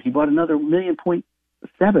later he bought another $1.7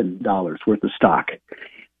 million worth of stock.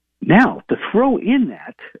 Now, to throw in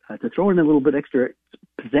a little bit extra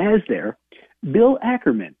pizzazz there, Bill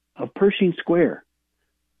Ackerman of Pershing Square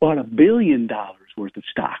bought $1 billion worth of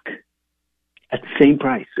stock at the same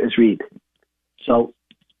price as Reed. So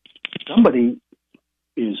somebody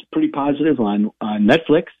is pretty positive on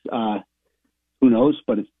Netflix. Who knows?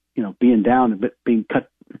 But it's being down a bit, being cut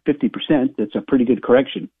 50%. That's a pretty good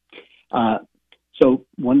correction. So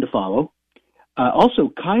one to follow. Also,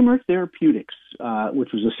 Kymera Therapeutics,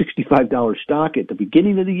 which was a $65 stock at the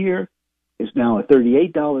beginning of the year, is now a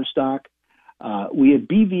 $38 stock. We had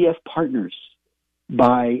BVF Partners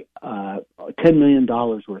buy $10 million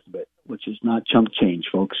worth of it, which is not chump change,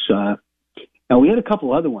 folks. Now, we had a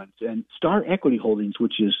couple other ones, and Star Equity Holdings,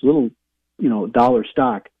 which is little, dollar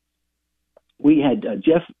stock. We had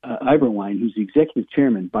Jeff Eberwein, who's the executive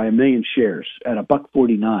chairman, buy 1 million shares at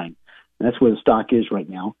 $1.49. That's where the stock is right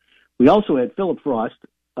now. We also had Philip Frost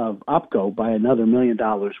of OPCO buy another $1 million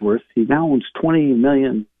worth. He now owns 20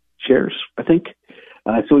 million shares, I think.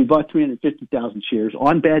 So we bought 350,000 shares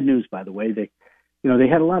on bad news, by the way. They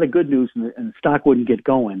had a lot of good news and the stock wouldn't get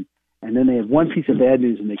going. And then they had one piece of bad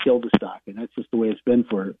news and they killed the stock. And that's just the way it's been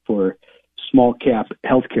for small cap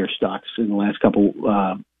healthcare stocks in the last couple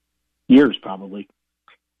years, probably.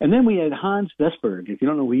 And then we had Hans Vestberg. If you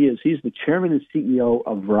don't know who he is, he's the chairman and CEO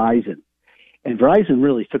of Verizon. And Verizon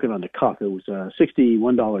really took it on the cuff. It was a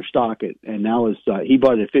 $61 stock, and now he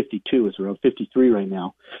bought it at 52. It's around 53 right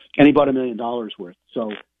now, and he bought $1 million worth.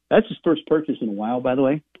 So that's his first purchase in a while, by the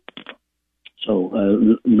way. So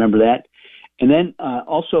remember that. And then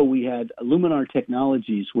also we had Luminar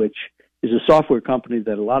Technologies, which is a software company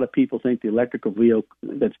that a lot of people think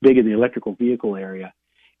that's big in the electrical vehicle area.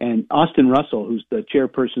 And Austin Russell, who's the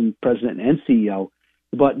chairperson, president, and CEO,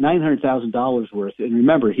 bought $900,000 worth. And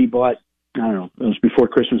remember, he bought, I don't know, it was before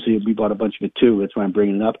Christmas. We bought a bunch of it too. That's why I'm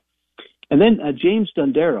bringing it up. And then James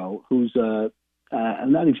Dondero, who's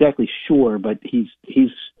I'm not exactly sure, but he's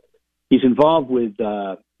involved with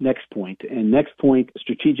NextPoint and NextPoint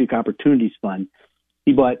Strategic Opportunities Fund.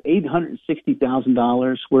 He bought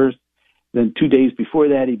 $860,000 worth. Then 2 days before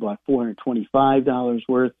that, he bought $425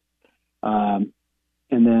 worth. And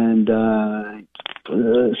then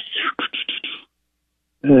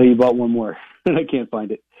he bought one more. I can't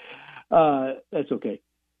find it. That's okay.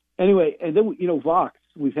 Anyway, and then, Vox,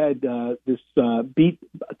 we've had this Beat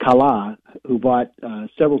Kala, who bought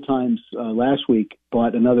several times last week,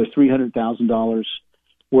 bought another $300,000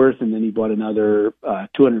 worth, and then he bought another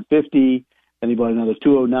 $250, then he bought another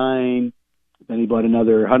 $209, then he bought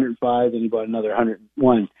another $105, then he bought another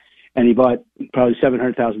 $101, and he bought probably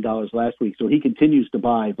 $700,000 last week. So he continues to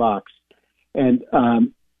buy Vox. And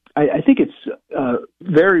I think it's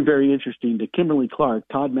very, very interesting that Kimberly Clark,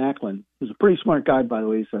 Todd Macklin, who's a pretty smart guy, by the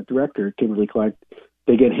way, he's a director at Kimberly Clark.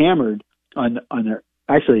 They get hammered on their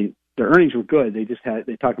earnings were good. They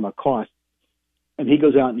talked about cost. And he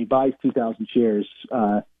goes out and he buys 2,000 shares.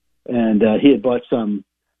 And he had bought some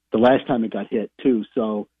the last time it got hit too.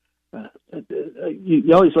 So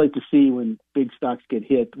you always like to see when big stocks get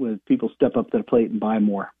hit, when people step up to the plate and buy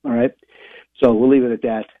more. All right. So we'll leave it at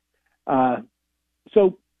that.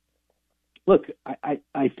 So, look, I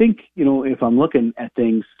think, if I'm looking at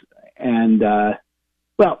things and,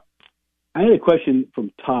 I had a question from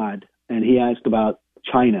Todd, and he asked about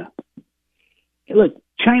China. look,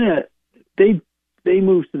 China, they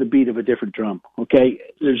move to the beat of a different drum. Okay,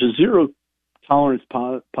 there's a zero tolerance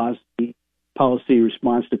policy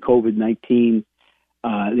response to COVID-19.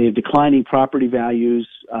 They have declining property values.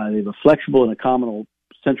 They have a flexible and accommodative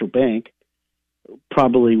central bank.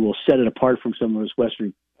 Probably will set it apart from some of its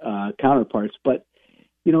Western counterparts. But,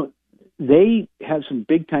 they have some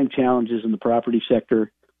big-time challenges in the property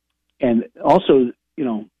sector. And also,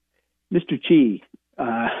 Mr. Xi,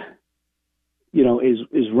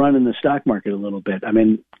 is running the stock market a little bit. I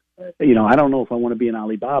mean, I don't know if I want to be in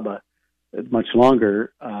Alibaba much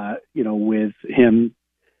longer, with him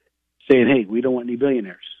saying, hey, we don't want any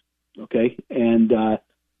billionaires, okay? And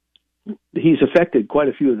he's affected quite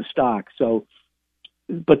a few of the stocks. So,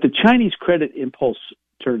 but the Chinese credit impulse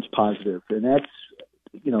turns positive, and that's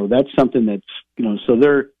something that's, so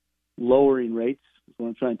they're lowering rates, is what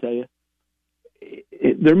I'm trying to tell you.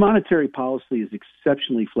 Their monetary policy is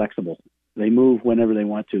exceptionally flexible. They move whenever they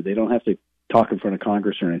want to. They don't have to talk in front of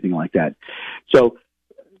Congress or anything like that. So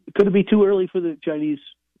could it be too early for the Chinese?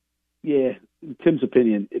 Yeah, in Tim's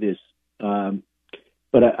opinion, it is.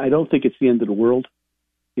 But I don't think it's the end of the world.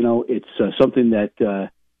 It's something that,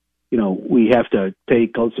 we have to pay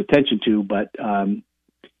close attention to. But,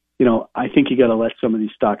 I think you got to let some of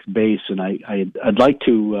these stocks base. And I'd like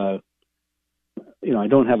to, I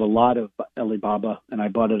don't have a lot of Alibaba, and I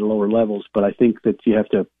bought it at lower levels, but I think that you have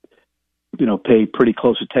to, pay pretty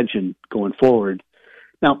close attention going forward.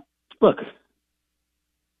 Now, look,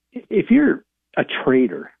 if you're a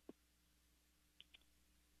trader,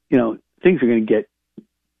 things are going to get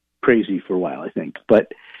crazy for a while, I think.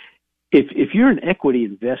 But if you're an equity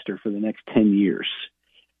investor for the next 10 years,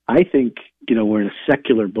 I think, we're in a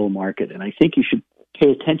secular bull market, and I think you should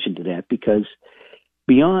pay attention to that because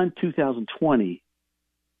beyond 2020,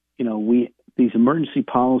 these emergency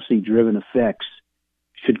policy-driven effects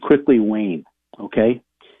should quickly wane, okay?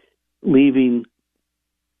 Leaving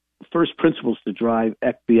first principles to drive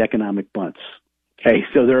the economic bunts, okay?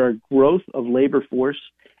 So there are growth of labor force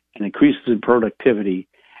and increases in productivity,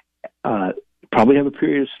 probably have a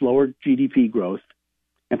period of slower GDP growth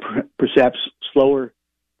and perhaps slower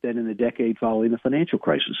than in the decade following the financial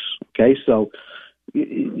crisis, okay? So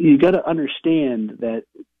you got to understand that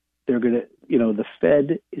they're going to, the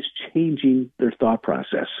Fed is changing their thought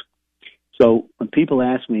process. So when people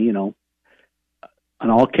ask me, an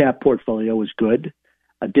all-cap portfolio is good,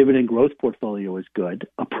 a dividend growth portfolio is good,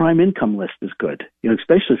 a prime income list is good,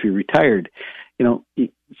 especially if you're retired.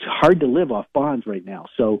 It's hard to live off bonds right now.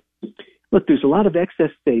 So, look, there's a lot of excess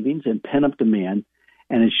savings and pent-up demand,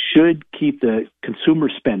 and it should keep the consumer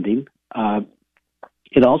spending.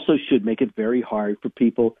 It also should make it very hard for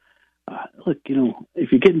people. Look,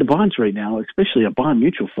 if you get into bonds right now, especially a bond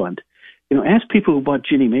mutual fund, ask people who bought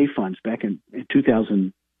Ginnie Mae funds back in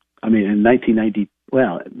 2000, in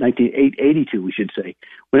 1982, we should say,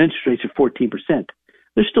 when interest rates are 14%.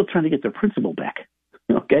 They're still trying to get their principal back,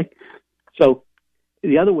 okay? So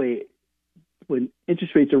the other way, when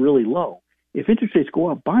interest rates are really low, if interest rates go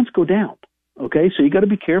up, bonds go down, okay? So you got to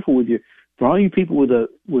be careful for all you people with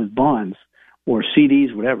bonds or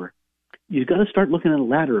CDs, whatever. You've got to start looking at a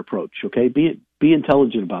ladder approach, okay? Be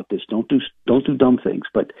intelligent about this. Don't do dumb things.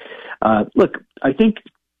 But look, I think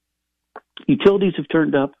utilities have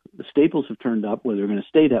turned up. The staples have turned up. Whether they're going to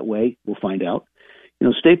stay that way, we'll find out.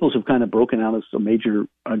 Staples have kind of broken out of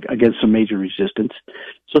against some major resistance.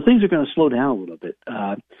 So things are going to slow down a little bit.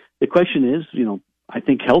 The question is, I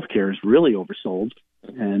think healthcare is really oversold,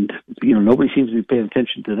 and nobody seems to be paying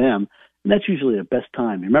attention to them. And that's usually the best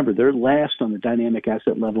time. Remember, they're last on the dynamic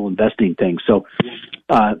asset level investing thing. So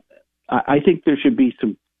I think there should be a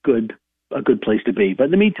good place to be. But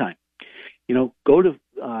in the meantime, go to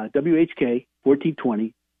WHK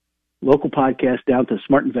 1420, local podcast down to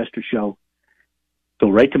Smart Investor Show. Go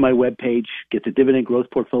right to my webpage, get the dividend growth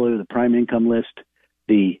portfolio, the prime income list,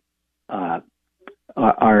 the our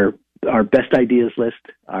best ideas list.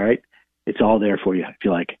 All right. It's all there for you if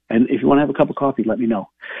you like. And if you want to have a cup of coffee, let me know.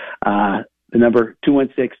 The number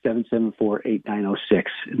 216-774-8906.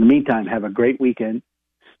 In the meantime, have a great weekend.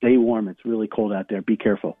 Stay warm. It's really cold out there. Be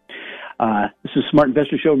careful. This is Smart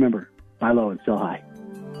Investor Show. Remember, buy low and sell high.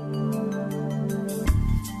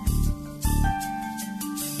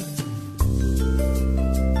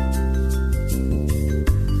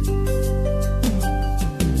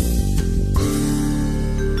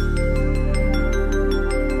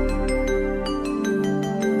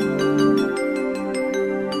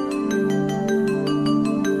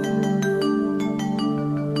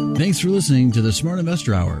 Thanks for listening to the Smart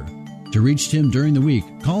Investor Hour. To reach Tim during the week,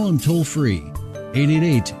 call him toll free,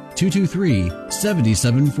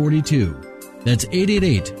 888-223-7742. That's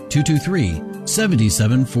 888-223-7742.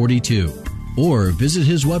 7742, or visit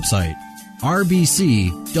his website,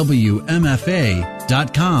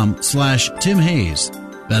 rbcwmfa.com/Tim Hayes.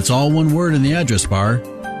 That's all one word in the address bar,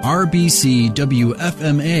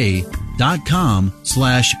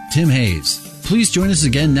 rbcwfma.com/Tim Hayes. Please join us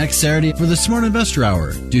again next Saturday for the Smart Investor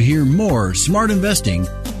Hour to hear more smart investing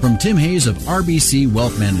from Tim Hayes of RBC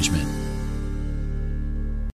Wealth Management.